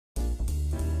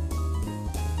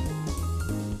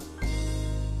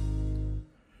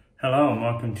Hello and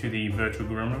welcome to the virtual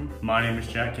groom room. My name is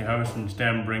Jack, your host, and today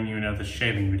I'm bringing you another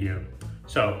shaving video.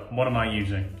 So, what am I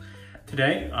using?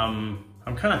 Today, I'm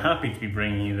kind of happy to be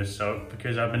bringing you this soap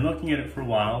because I've been looking at it for a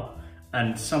while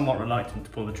and somewhat reluctant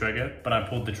to pull the trigger, but I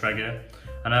pulled the trigger,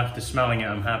 and after smelling it,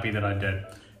 I'm happy that I did.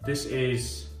 This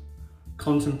is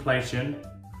Contemplation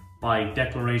by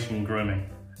Delcaration Grooming.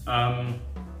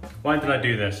 Why did I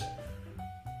do this?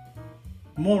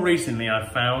 More recently,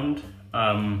 I've found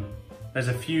there's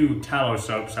a few tallow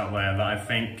soaps out there that I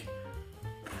think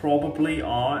probably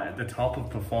are at the top of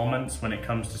performance when it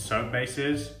comes to soap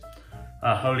bases.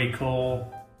 Holy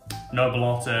Cool, Noble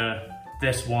Otter,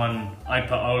 this one, I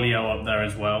put Oleo up there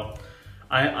as well.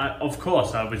 Of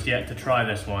course, I was yet to try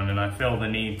this one, and I feel the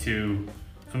need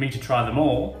for me to try them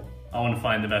all, I want to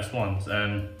find the best ones.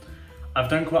 And I've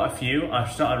done quite a few.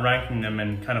 I've started ranking them,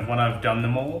 and kind of when I've done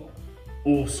them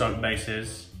all soap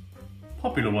bases,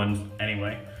 popular ones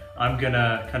anyway, I'm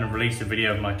gonna kind of release a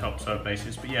video of my top soap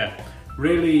bases. But yeah,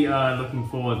 really looking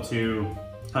forward to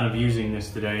kind of using this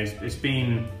today. It's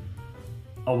been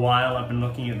a while I've been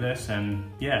looking at this, and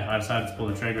yeah, I decided to pull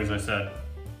the trigger, as I said.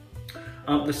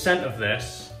 The scent of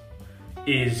this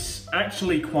is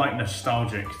actually quite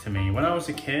nostalgic to me. When I was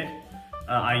a kid,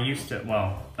 I used to,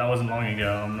 well, that wasn't long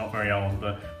ago, I'm not very old,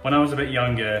 but when I was a bit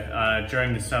younger,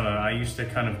 during the summer, I used to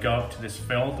kind of go up to this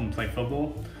field and play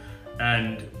football.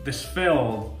 And this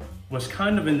field was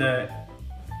kind of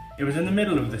it was in the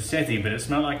middle of the city, but it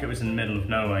smelled like it was in the middle of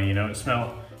nowhere, you know? It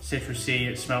smelled citrusy,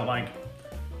 it smelled like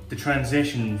the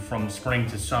transition from spring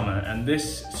to summer, and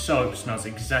this soap smells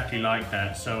exactly like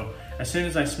that. So as soon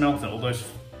as I smelled it, all those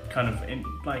kind of,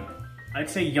 I'd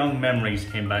say young memories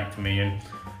came back to me, and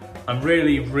I'm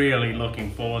really, really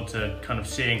looking forward to kind of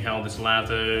seeing how this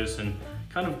lathers and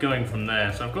kind of going from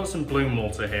there. So I've got some bloom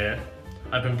water here.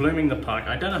 I've been blooming the puck.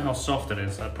 I don't know how soft it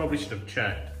is. I probably should have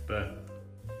checked, but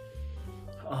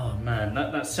oh man,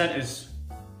 that scent is,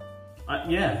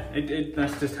 yeah,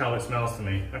 that's just how it smells to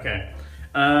me. Okay,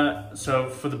 so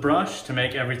for the brush, to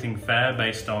make everything fair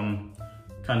based on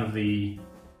kind of the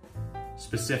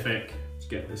specific, let's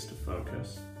get this to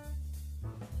focus.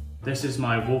 This is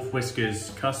my Wolf Whiskers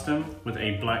custom with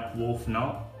a black wolf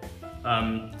knot.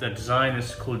 The design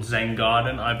is called Zen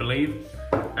Garden, I believe.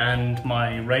 And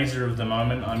my razor of the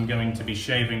moment, I'm going to be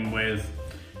shaving with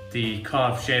the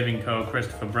Karve Shaving Co.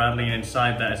 Christopher Bradley, and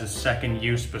inside that is a second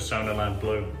use Persona Lab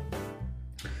Blue.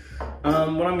 What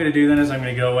I'm going to do then is I'm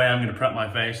going to go away, I'm going to prep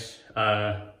my face,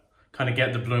 kind of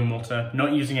get the bloom water,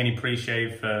 not using any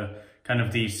pre-shave for kind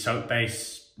of these soap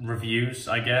base reviews,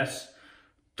 I guess.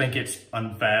 I think it's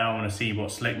unfair. I want to see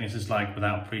what slickness is like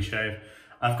without pre-shave.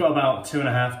 I've got about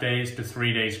 2.5 days to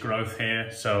 3 days growth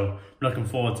here, so looking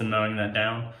forward to knowing that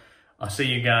down. I'll see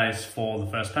you guys for the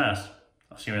first pass.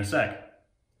 I'll see you in a sec.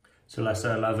 So let's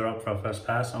lather up for our first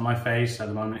pass. On my face at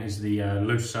the moment is the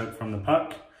loose soap from the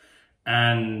puck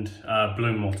and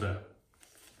bloom water.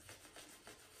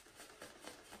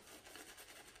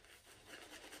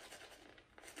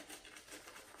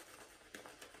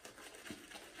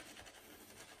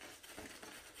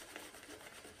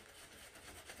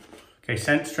 Okay,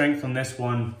 scent strength on this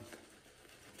one,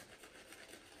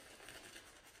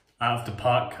 out of the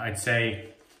puck, I'd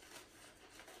say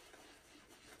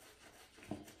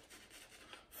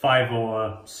 5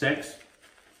 or 6.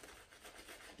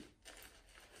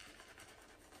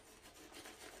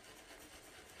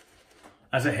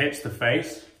 As it hits the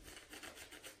face,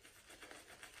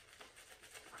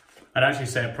 I'd actually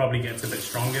say it probably gets a bit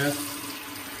stronger,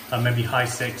 maybe high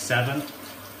 6, 7,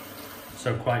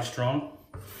 so quite strong.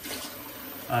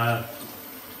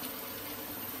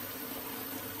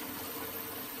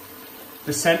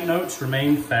 The scent notes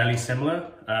remain fairly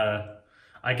similar.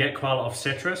 I get quite a lot of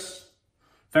citrus,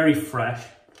 very fresh.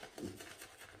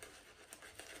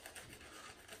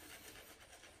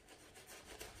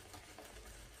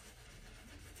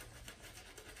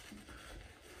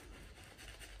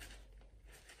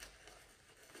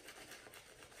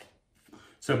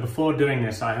 So before doing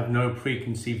this, I have no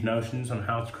preconceived notions on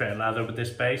how to create a lather with this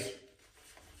base.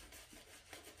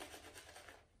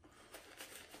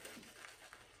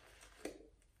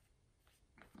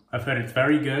 I've heard it's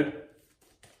very good,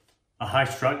 a high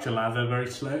structure lather, very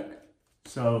slick,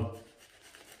 so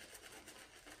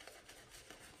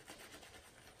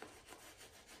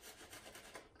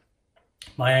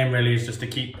my aim really is just to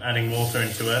keep adding water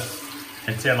into it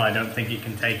until I don't think it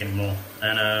can take anymore.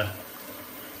 And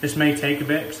this may take a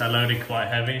bit because I loaded quite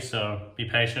heavy, so be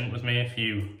patient with me if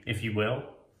you will.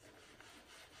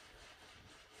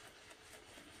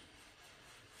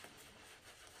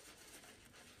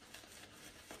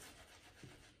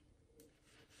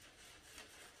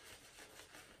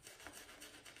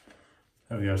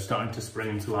 There we go, starting to spring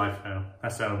into life now.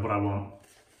 That's what I want.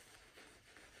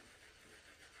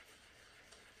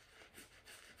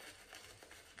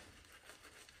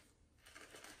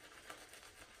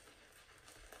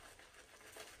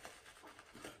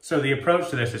 So the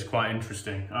approach to this is quite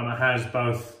interesting. It has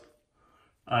both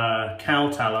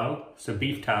cow tallow, so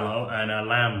beef tallow, and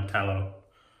lamb tallow.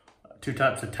 2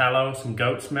 types of tallow, some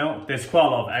goat's milk. There's quite a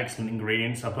lot of excellent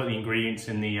ingredients. I'll put the ingredients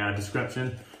in the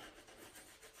description.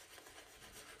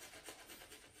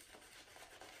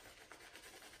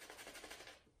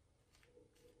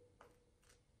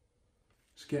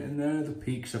 It's getting there, the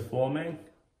peaks are forming.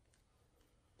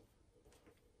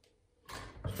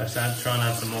 Let's try and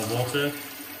add some more water.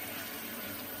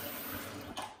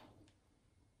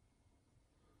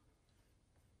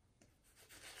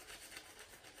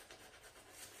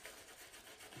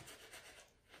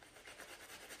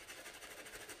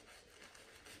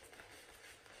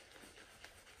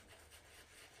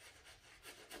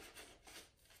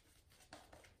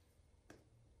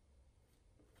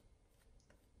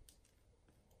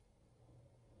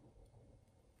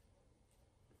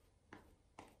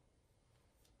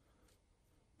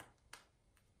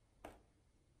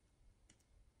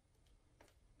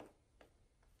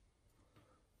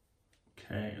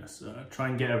 Okay, let's try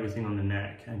and get everything on the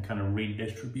neck and kind of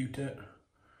redistribute it.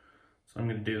 So I'm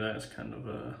going to do that as kind of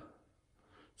a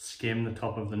skim the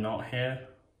top of the knot here.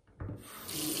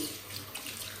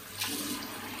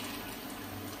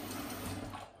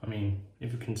 I mean,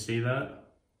 if you can see that,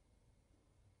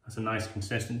 that's a nice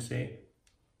consistency.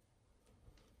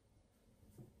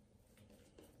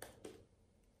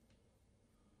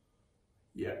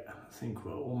 Yeah, I think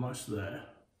we're almost there.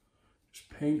 Just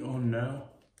paint on now.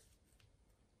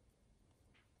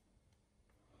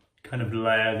 Kind of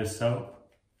layer the soap.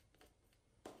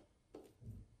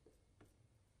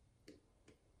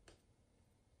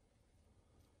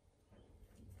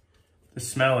 The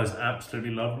smell is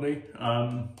absolutely lovely.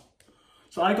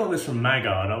 So I got this from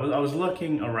Magard. I was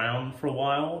looking around for a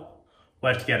while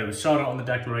where to get it. It was sold out on the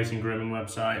Delcaration Grooming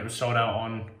website. It was sold out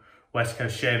on West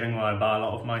Coast Shaving where I buy a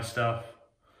lot of my stuff.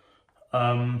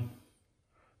 Kind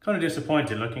of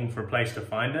disappointed looking for a place to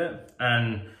find it,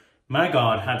 and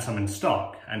Magard had some in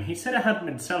stock, and he said it hadn't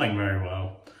been selling very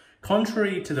well.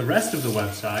 Contrary to the rest of the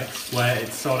website, where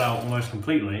it's sold out almost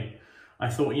completely, I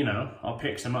thought, you know, I'll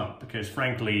pick some up, because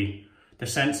frankly, the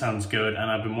scent sounds good,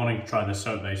 and I've been wanting to try this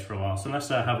soap base for a while. So let's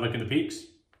have a look at the peaks.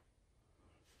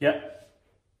 Yep.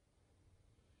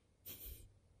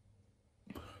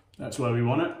 That's where we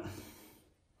want it.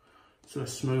 So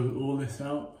let's smooth all this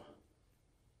out.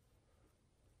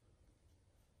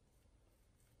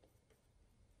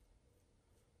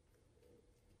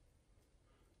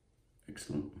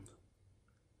 Excellent.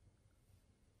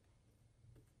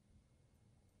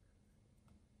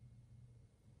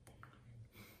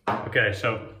 Okay,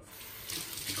 so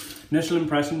initial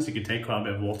impressions, you could take quite a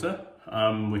bit of water,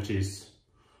 which is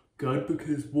good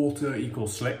because water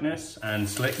equals slickness, and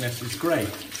slickness is great,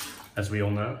 as we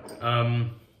all know.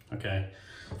 Okay,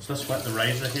 so let's wet the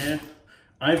razor here.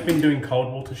 I've been doing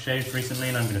cold water shaves recently,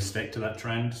 and I'm going to stick to that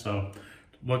trend. So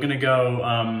we're going to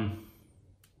go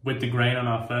with the grain on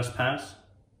our first pass.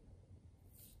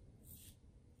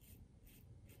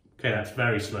 Okay, that's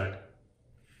very slick.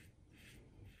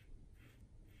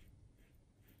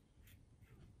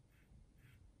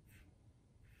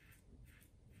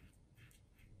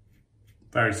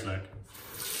 Very slick.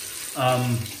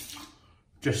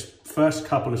 Just first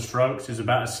couple of strokes is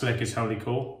about as slick as Holy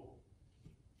Cool.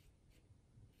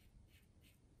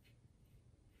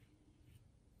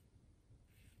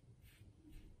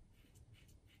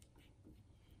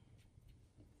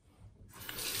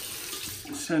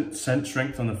 Scent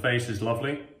strength on the face is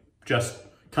lovely, just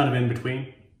kind of in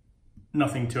between,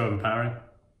 nothing too overpowering.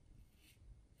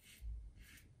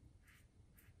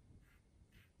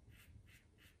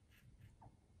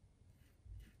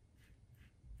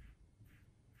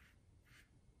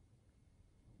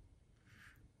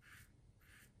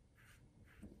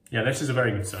 Yeah, this is a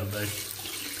very good soap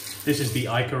base. This is the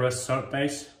Icarus soap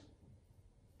base.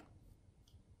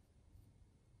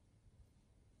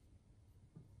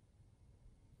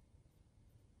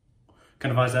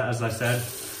 Kind of as I said,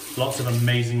 lots of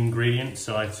amazing ingredients,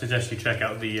 so I suggest you check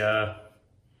out the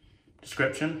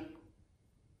description.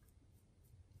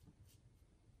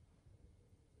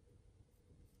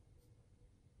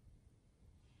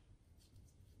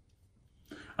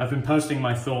 I've been posting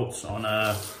my thoughts on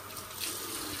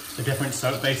the different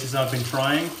soap bases I've been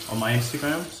trying on my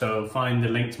Instagram, so find the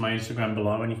link to my Instagram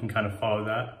below and you can kind of follow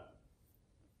that.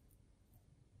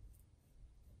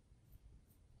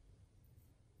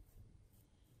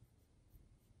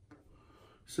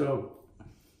 So,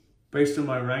 based on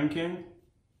my ranking,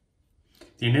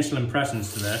 the initial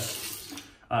impressions to this,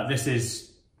 this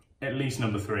is at least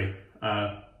number 3.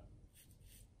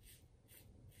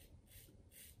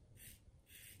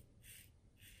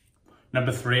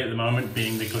 Number 3 at the moment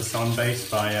being the Glycerin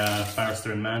base by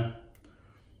Forrester and Mann.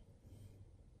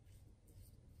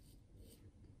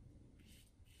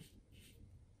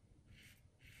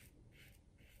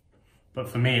 But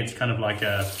for me, it's kind of like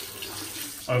a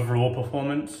overall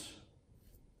performance,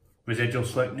 residual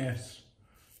slickness.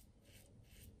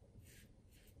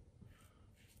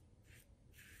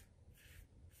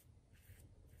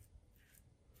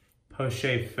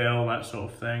 Post-shave fill, that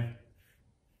sort of thing.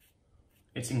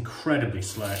 It's incredibly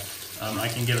slick. I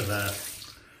can give it that.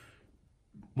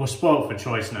 We're spoiled for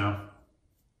choice now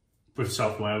with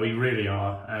software, we really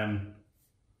are.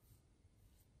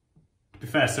 To be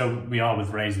fair, so we are with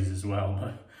razors as well,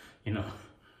 but you know.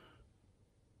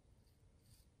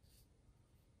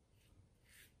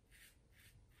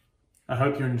 I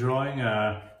hope you're enjoying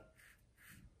the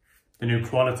new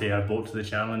quality I brought to the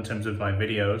channel in terms of my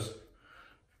videos.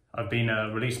 I've been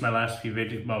released my last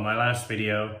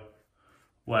video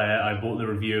where I bought the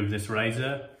review of this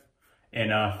razor in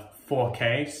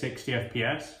 4K 60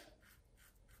 FPS.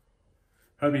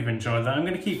 Hope you've enjoyed that. I'm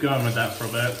going to keep going with that for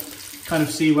a bit, kind of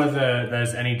see whether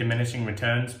there's any diminishing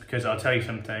returns, because I'll tell you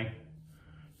something,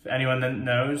 for anyone that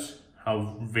knows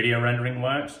how video rendering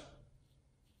works,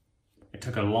 it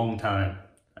took a long time,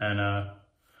 and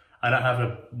I don't have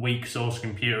a weak source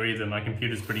computer either. My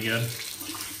computer's pretty good.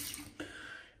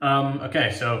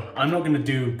 Okay, so I'm not going to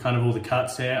do kind of all the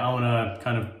cuts here. I want to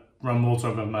kind of run water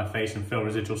over my face and fill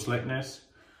residual slickness.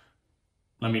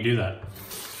 Let me do that.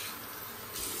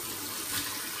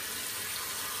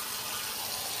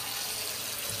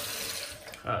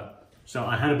 So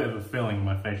I had a bit of a filling in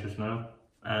my face just now,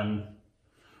 and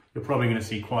you're probably going to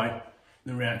see quite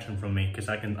the reaction from me, because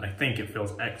I think it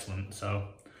feels excellent. So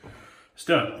let's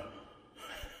do it.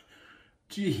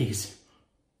 Jeez.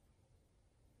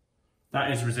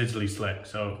 That is residually slick.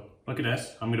 So look at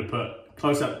this. I'm going to put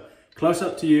close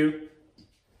up to you.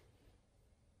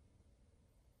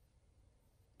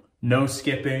 No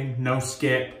skipping, no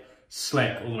skip,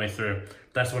 slick all the way through.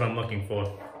 That's what I'm looking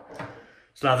for.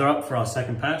 Slather up for our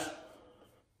second pass.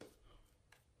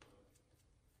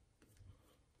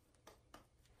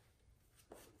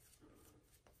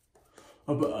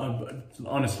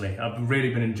 Honestly, I've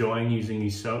really been enjoying using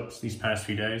these soaps these past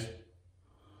few days.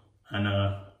 And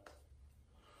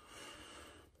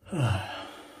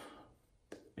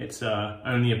it's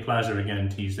only a pleasure again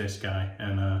to use this guy.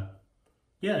 And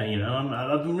yeah, you know,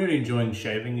 I've been really enjoying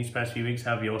shaving these past few weeks.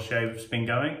 How have your shaves been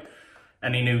going?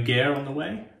 Any new gear on the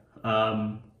way?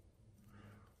 I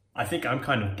think I'm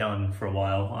kind of done for a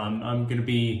while. I'm going to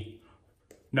be,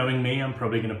 knowing me, I'm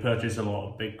probably going to purchase a lot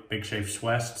of big shave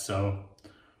Swests, so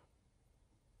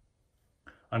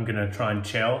I'm going to try and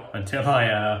chill until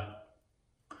I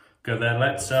go there.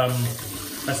 Let's do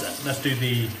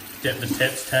the dip the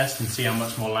tips test and see how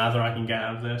much more lather I can get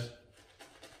out of this.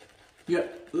 Yeah,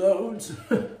 loads.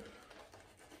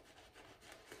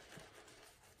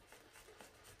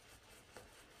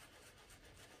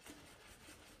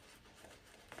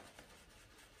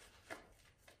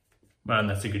 Man,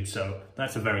 that's a good soap.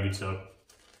 That's a very good soap.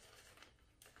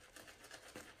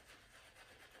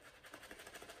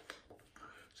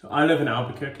 So I live in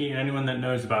Albuquerque, and anyone that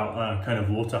knows about kind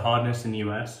of water hardness in the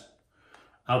US,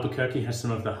 Albuquerque has some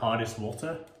of the hardest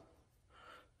water.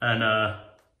 And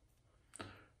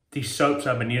these soaps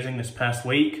I've been using this past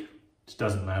week, it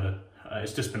doesn't matter.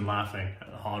 It's just been laughing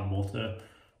at the hard water.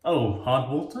 Oh,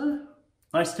 hard water?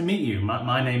 Nice to meet you.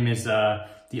 My name is the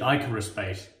Icarus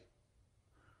base.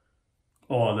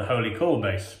 Or the Holy Coal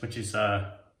base, which is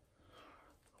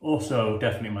also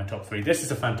definitely my top 3. This is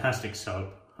a fantastic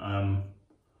soap.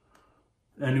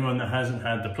 Anyone that hasn't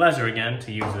had the pleasure again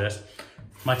to use this,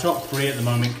 my top 3 at the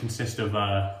moment consist of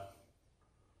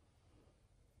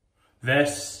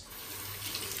this,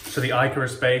 so the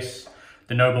Icarus base,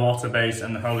 the Noble Otter base,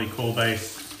 and the Holy Coal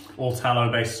base, all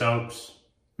tallow based soaps.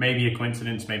 Maybe a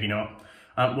coincidence, maybe not.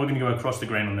 We're going to go across the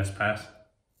grain on this pass.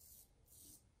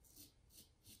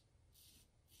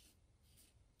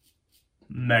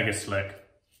 Mega slick.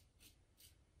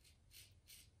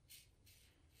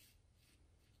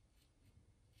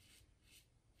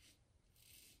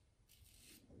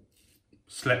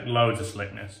 Slick, loads of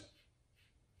slickness.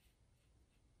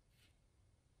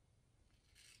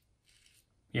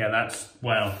 Yeah, that's,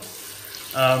 well,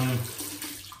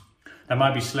 that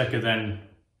might be slicker than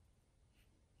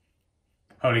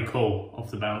Holy Coal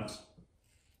off the bounce.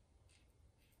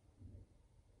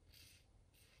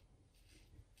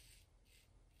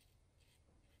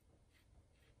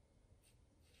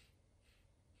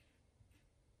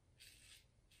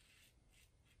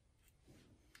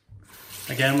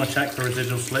 Again, we'll check for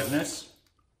residual slickness.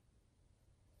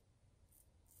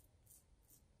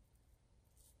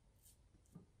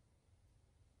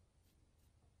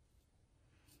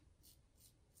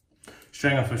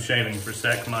 Straying off of shaving for a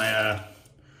sec, my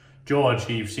George,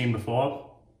 who you've seen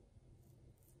before,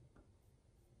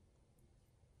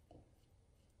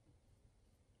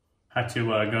 had to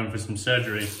go in for some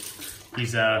surgery. He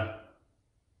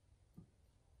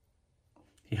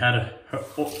had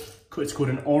it's called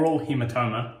an oral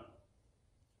hematoma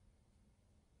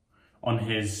on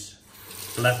his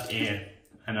left ear,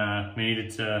 and we needed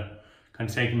to kind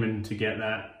of take him in to get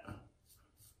that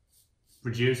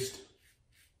reduced.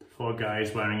 The poor guy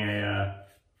is wearing a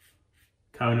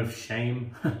cone of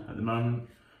shame at the moment,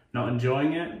 not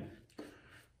enjoying it.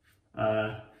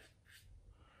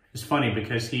 It's funny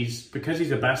because he's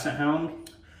a basset hound.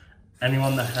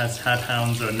 Anyone that has had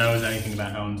hounds or knows anything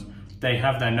about hounds, they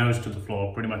have their nose to the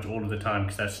floor pretty much all of the time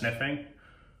because they're sniffing.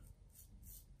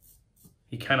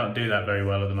 He cannot do that very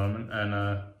well at the moment, and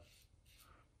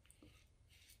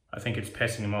I think it's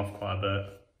pissing him off quite a bit.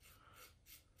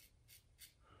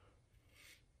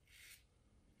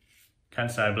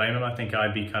 Can't say I blame him. I think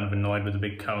I'd be kind of annoyed with a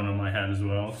big cone on my head as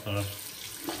well, so.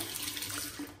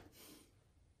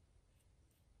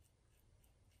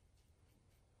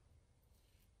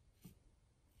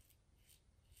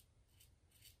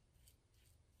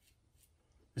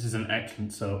 This is an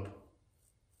excellent soap.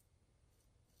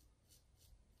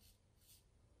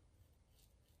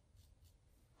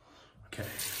 Okay,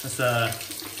 let's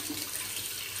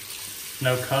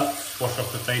no cuts, wash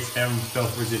off the face here and go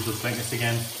for residual slickness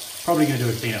again. Probably going to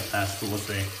do a cleanup pass, but we'll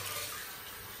see.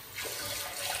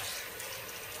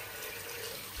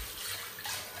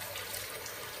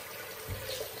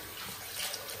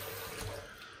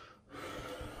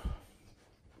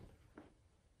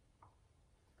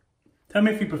 Tell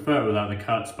me if you prefer it without the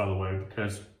cuts, by the way,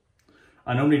 because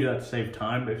I normally do that to save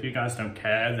time, but if you guys don't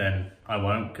care, then I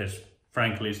won't, because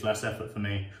frankly, it's less effort for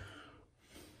me.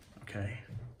 Okay,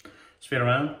 let's feel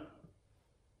around.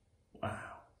 Wow.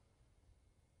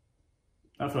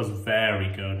 That feels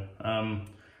very good.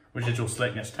 Residual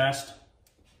slickness test.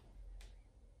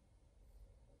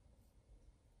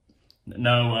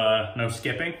 No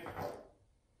skipping.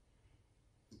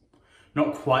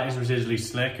 Not quite as residually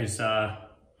slick as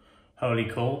Holy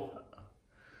Cool.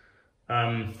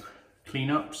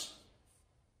 Cleanups.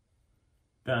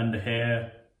 Bit under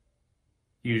here.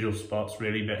 Usual spots,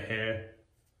 really, bit here.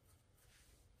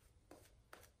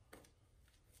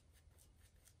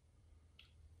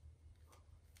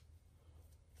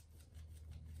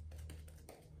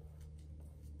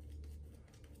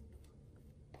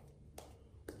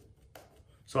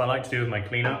 So what I like to do with my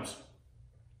cleanups,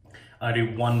 I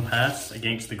do one pass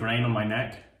against the grain on my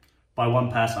neck. By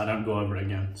one pass, I don't go over it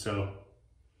again, so.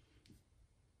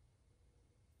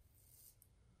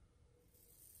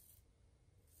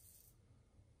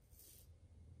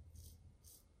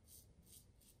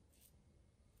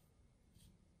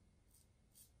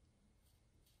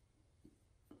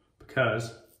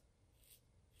 Because,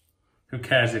 who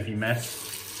cares if you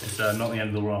miss? It's not the end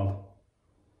of the world.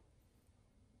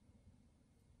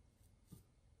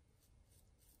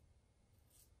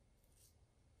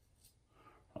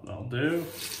 That'll do.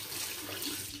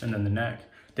 And then the neck.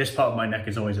 This part of my neck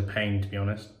is always a pain, to be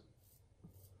honest.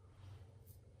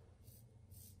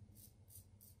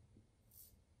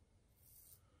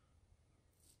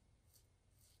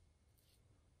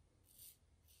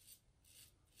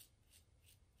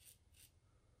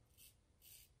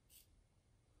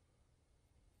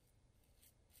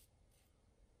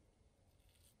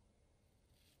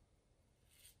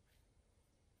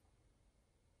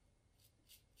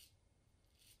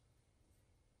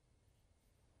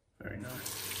 Very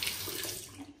nice.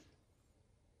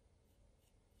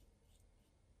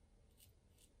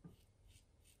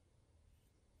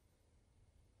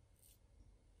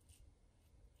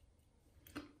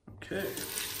 Okay.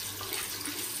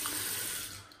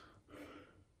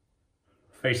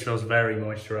 Face feels very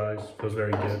moisturized, feels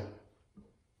very good.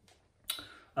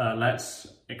 Let's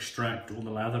extract all the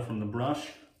lather from the brush.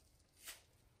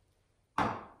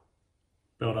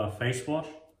 Build our face wash.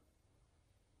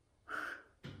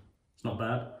 It's not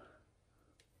bad.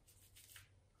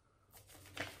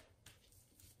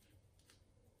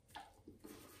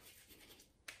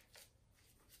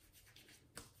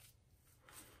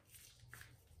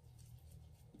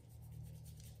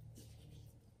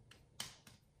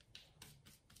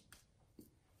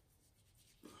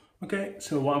 Okay,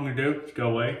 so what I'm going to do is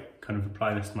go away, kind of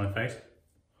apply this to my face,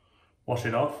 wash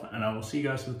it off, and I will see you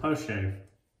guys for the post shave.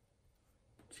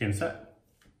 See you in a sec.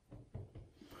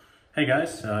 Hey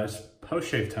guys, it's post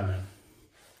shave time.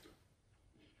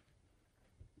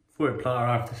 Before we apply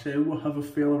our aftershave, we'll have a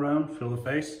feel around, feel the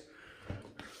face.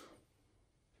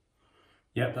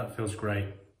 Yep, that feels great.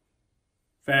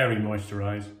 Very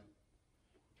moisturized.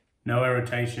 No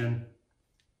irritation.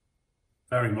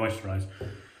 Very moisturized.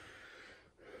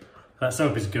 That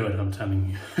soap is good, I'm telling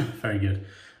you. Very good.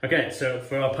 Okay, so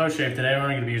for our post shave today, we're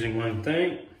only going to be using one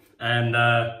thing. And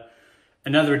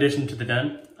another addition to the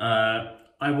den.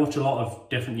 I watch a lot of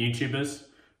different YouTubers.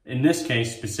 In this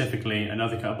case, specifically,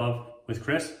 Another Cut Above with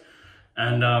Chris.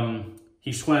 And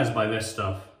he swears by this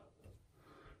stuff.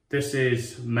 This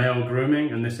is Maol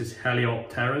Grooming, and this is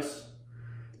Heliopteris.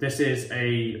 This is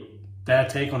their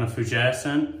take on a fougere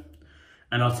scent.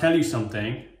 And I'll tell you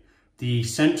something, the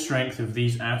scent strength of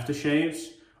these aftershaves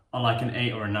are like an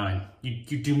 8 or a 9.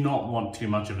 You do not want too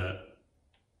much of it.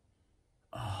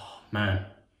 Oh man,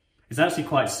 it's actually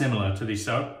quite similar to the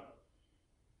soap.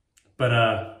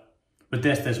 But with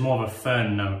this, there's more of a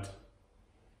fern note.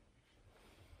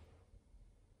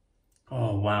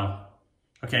 Oh wow.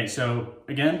 Okay, so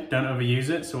again, don't overuse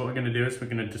it. So what we're gonna do is we're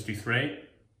gonna just do 3.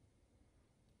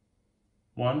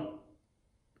 1.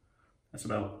 That's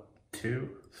about 2,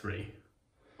 3.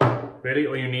 Really,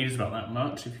 all you need is about that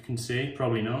much, if you can see,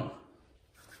 probably not.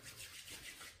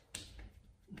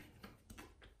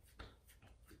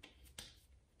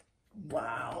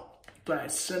 Wow,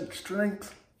 that's scent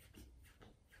strength.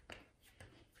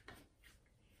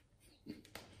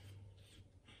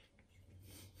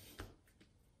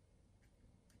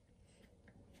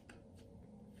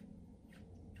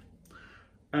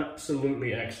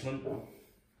 Absolutely excellent.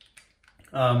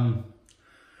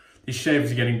 These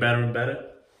shaves are getting better and better.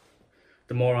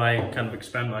 The more I kind of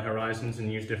expand my horizons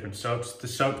and use different soaps. The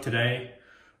soap today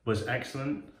was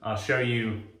excellent. I'll show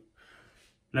you,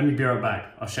 let me be right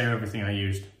back. I'll show you everything I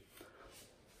used.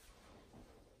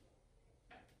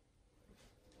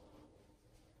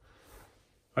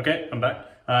 Okay, I'm back.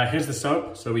 Here's the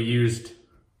soap. So we used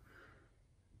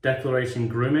Delcaration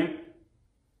Grooming,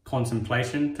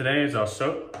 Contemplation today is our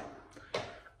soap.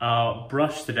 Our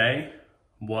brush today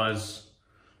was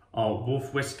our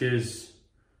Wolf Whiskers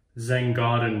Zen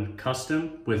Garden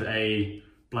Custom with a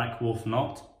black wolf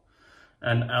knot.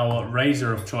 And our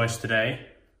razor of choice today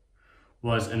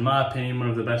was, in my opinion, one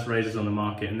of the best razors on the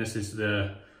market. And this is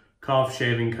the Karve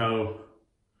Shaving Co.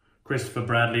 Christopher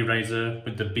Bradley razor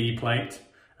with the B plate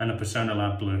and a Persona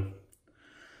Lab blue.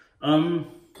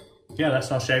 Yeah,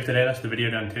 that's our shave today. That's the video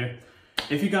done too.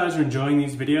 If you guys are enjoying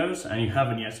these videos and you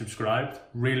haven't yet subscribed,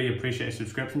 really appreciate a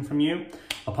subscription from you.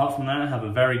 Apart from that, have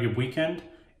a very good weekend.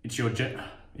 It's your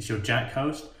Jack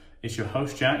host. It's your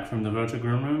host Jack from the Virtual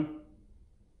Groom Room.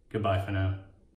 Goodbye for now.